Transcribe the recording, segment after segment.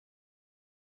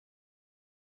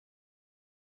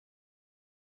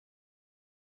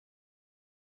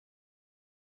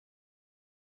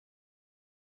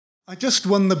I just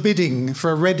won the bidding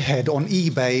for a redhead on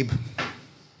eBay.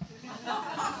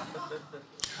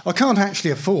 I can't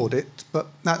actually afford it, but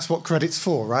that's what credit's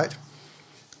for, right?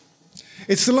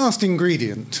 It's the last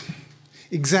ingredient,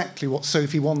 exactly what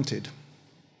Sophie wanted.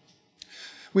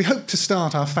 We hope to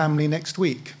start our family next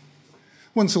week,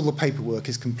 once all the paperwork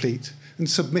is complete and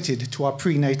submitted to our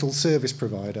prenatal service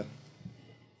provider.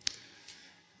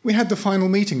 We had the final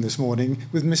meeting this morning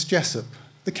with Miss Jessup,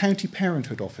 the county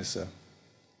parenthood officer.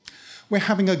 We're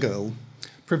having a girl,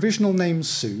 provisional name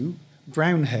Sue,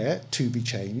 brown hair to be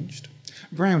changed,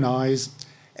 brown eyes,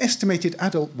 estimated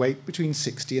adult weight between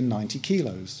 60 and 90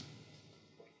 kilos.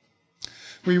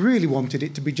 We really wanted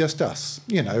it to be just us,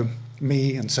 you know,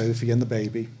 me and Sophie and the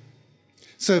baby.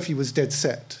 Sophie was dead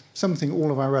set, something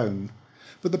all of our own,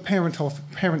 but the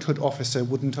parenthood officer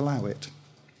wouldn't allow it.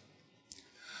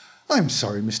 I'm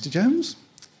sorry, Mr. Jones.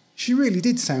 She really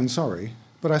did sound sorry,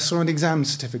 but I saw an exam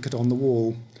certificate on the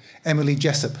wall. Emily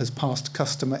Jessup has passed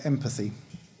customer empathy.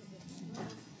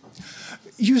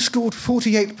 You scored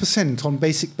 48% on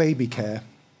basic baby care.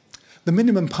 The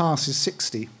minimum pass is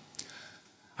 60.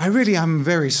 I really am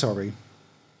very sorry.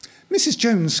 Mrs.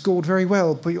 Jones scored very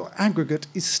well, but your aggregate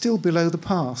is still below the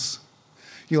pass.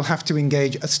 You'll have to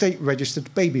engage a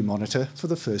state-registered baby monitor for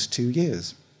the first 2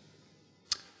 years.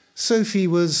 Sophie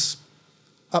was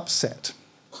upset.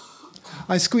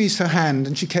 I squeezed her hand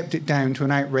and she kept it down to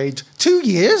an outraged 2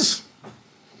 years?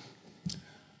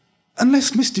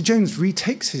 Unless Mr. Jones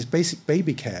retakes his basic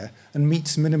baby care and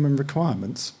meets minimum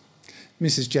requirements.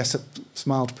 Mrs. Jessup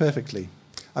smiled perfectly.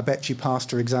 I bet she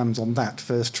passed her exams on that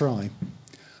first try.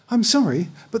 I'm sorry,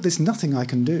 but there's nothing I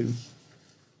can do.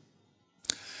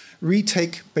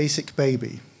 Retake basic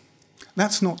baby.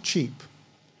 That's not cheap.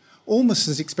 Almost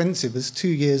as expensive as 2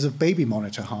 years of baby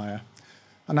monitor hire.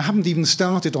 And I haven't even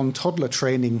started on toddler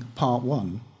training part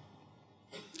 1.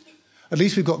 At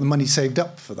least we've got the money saved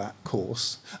up for that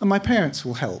course, and my parents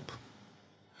will help.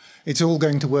 It's all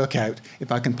going to work out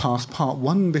if I can pass part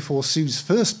 1 before Sue's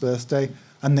first birthday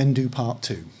and then do part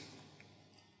 2.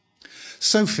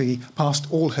 Sophie passed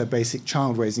all her basic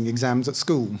child-raising exams at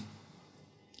school.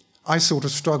 I sort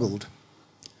of struggled.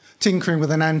 Tinkering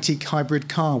with an antique hybrid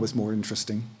car was more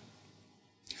interesting.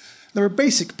 There are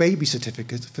basic baby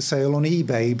certificates for sale on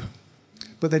eBay,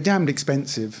 but they're damned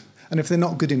expensive, and if they're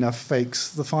not good enough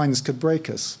fakes, the fines could break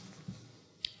us.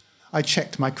 I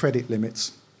checked my credit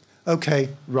limits.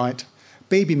 Okay, right,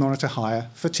 baby monitor hire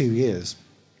for 2 years.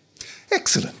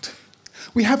 Excellent.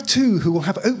 We have 2 who will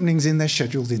have openings in their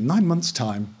schedules in 9 months'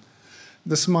 time.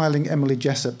 The smiling Emily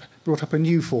Jessup brought up a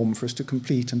new form for us to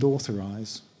complete and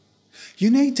authorise. You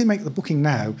need to make the booking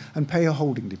now and pay a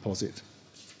holding deposit.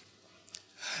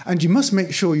 And you must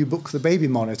make sure you book the baby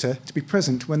monitor to be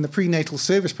present when the prenatal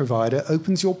service provider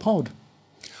opens your pod.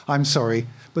 I'm sorry,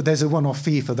 but there's a one-off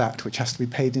fee for that which has to be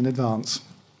paid in advance.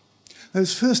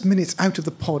 Those first minutes out of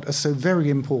the pod are so very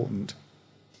important.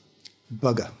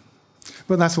 Bugger.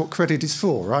 But that's what credit is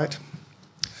for, right?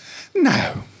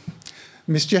 Now,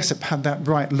 Miss Jessup had that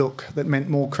bright look that meant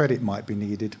more credit might be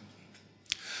needed.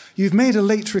 You've made a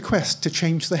late request to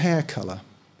change the hair colour.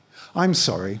 I'm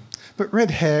sorry, but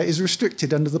red hair is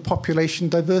restricted under the population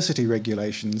diversity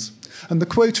regulations, and the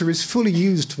quota is fully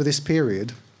used for this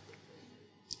period.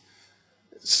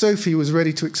 Sophie was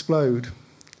ready to explode.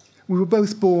 We were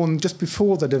both born just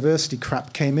before the diversity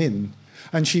crap came in,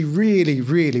 and she really,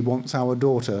 really wants our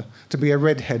daughter to be a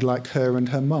redhead like her and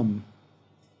her mum.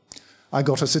 I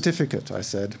got a certificate, I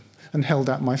said, and held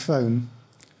out my phone.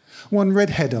 1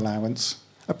 redhead allowance,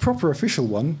 a proper official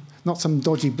one, not some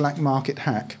dodgy black market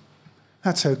hack.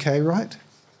 That's okay, right?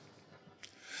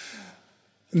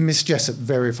 Miss Jessup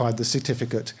verified the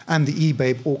certificate and the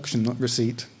eBay auction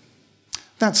receipt.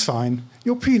 That's fine.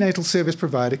 Your prenatal service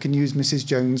provider can use Mrs.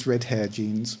 Jones' red hair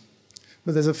genes.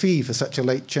 But there's a fee for such a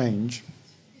late change.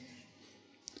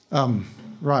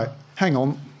 Right, hang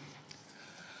on.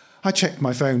 I checked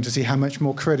my phone to see how much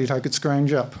more credit I could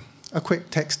scrounge up. A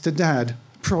quick text to Dad.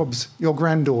 Probs, your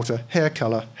granddaughter, hair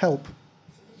colour, help.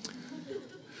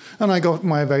 And I got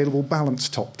my available balance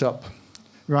topped up.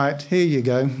 Right, here you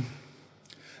go.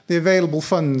 The available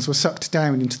funds were sucked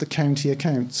down into the county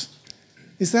accounts.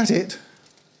 Is that it?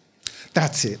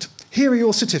 That's it. Here are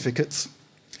your certificates.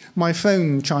 My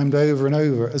phone chimed over and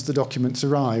over as the documents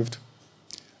arrived.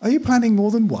 Are you planning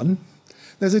more than one?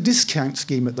 There's a discount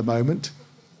scheme at the moment.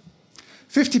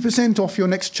 50% off your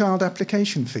next child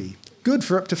application fee. Good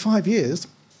for up to 5 years.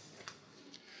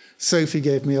 Sophie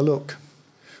gave me a look.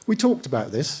 We talked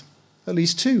about this. At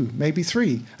least 2, maybe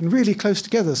 3, and really close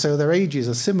together so their ages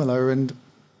are similar, and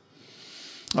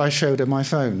I showed her my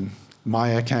phone. My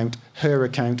account, her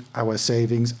account, our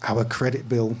savings, our credit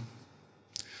bill.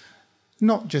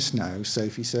 Not just now,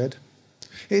 Sophie said.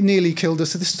 It nearly killed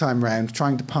us this time round,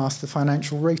 trying to pass the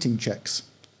financial rating checks.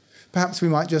 Perhaps we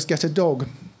might just get a dog.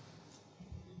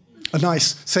 A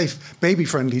nice, safe,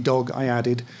 baby-friendly dog, I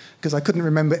added, because I couldn't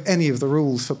remember any of the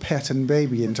rules for pet and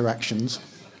baby interactions.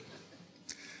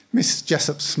 Miss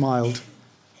Jessup smiled.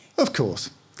 Of course,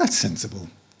 that's sensible.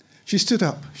 She stood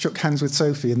up, shook hands with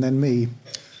Sophie and then me.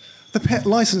 The pet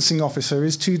licensing officer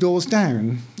is 2 doors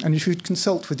down, and you should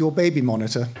consult with your baby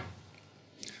monitor.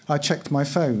 I checked my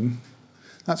phone.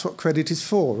 That's what credit is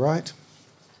for, right?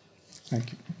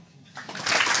 Thank you.